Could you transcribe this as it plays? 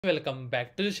Welcome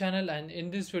back to the channel, and in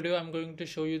this video I'm going to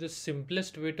show you the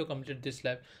simplest way to complete this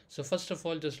lab. So first of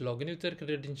all, just log in with your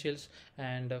credentials,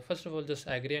 and first of all just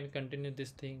agree and continue these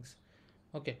things.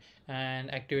 Okay,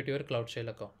 and activate your cloud shell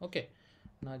account. Okay,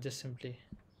 now just simply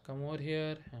come over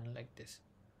here and like this,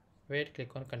 wait,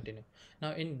 click on continue.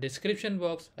 Now in description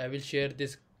box I will share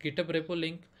this GitHub repo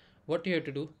link. What you have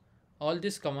to do, all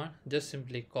this command just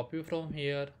simply copy from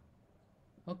here.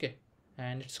 Okay,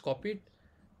 and it's copied.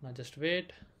 Now just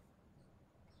wait.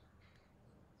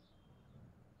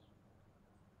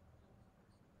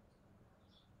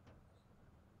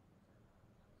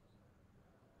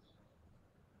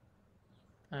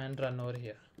 And run over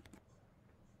here.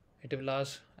 It will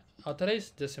ask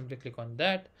authorize, just simply click on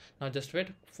that. Now just wait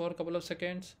for a couple of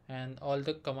seconds and all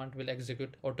the command will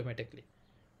execute automatically.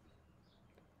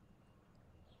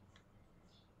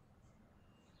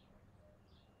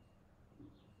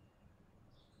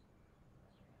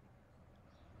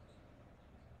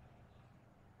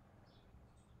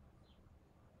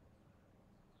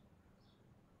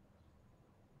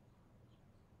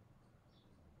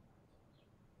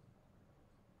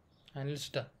 And it's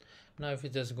done. Now if you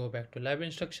just go back to lab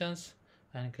instructions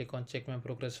and click on check my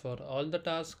progress for all the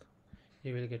tasks,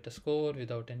 you will get a score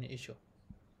without any issue.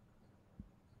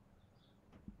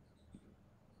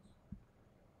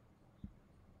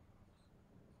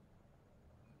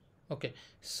 Okay,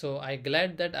 so I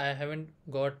glad that I haven't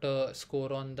got a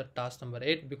score on the task number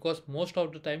 8, because most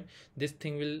of the time this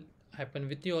thing will happen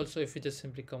with you also. If you just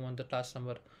simply come on the task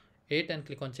number 8 and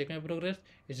click on check my progress,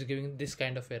 it's giving this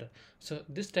kind of error. So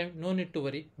this time no need to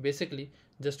worry. Basically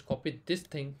just copy this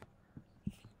thing,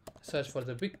 search for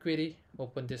the BigQuery,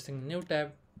 open this thing, new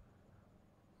tab,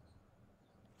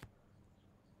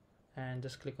 and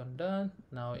just click on done.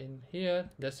 Now in here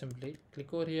just simply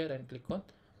click over here and click on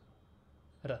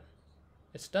run.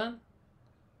 It's done.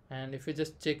 And if you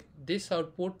just check this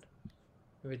output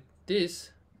with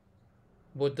this,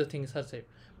 both the things are saved.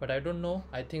 But I don't know,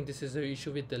 I think this is the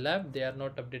issue with the lab. They are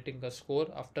not updating the score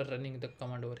after running the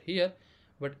command over here.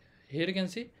 But here you can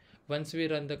see, once we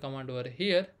run the command over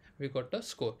here, we got a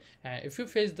score. And if you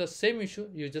face the same issue,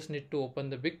 you just need to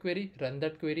open the BigQuery, run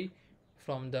that query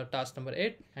from the task number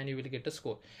 8, and you will get a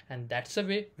score. And that's the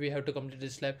way we have to complete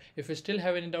this lab. If you still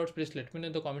have any doubts, please let me know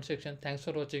in the comment section. Thanks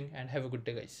for watching and have a good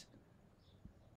day, guys.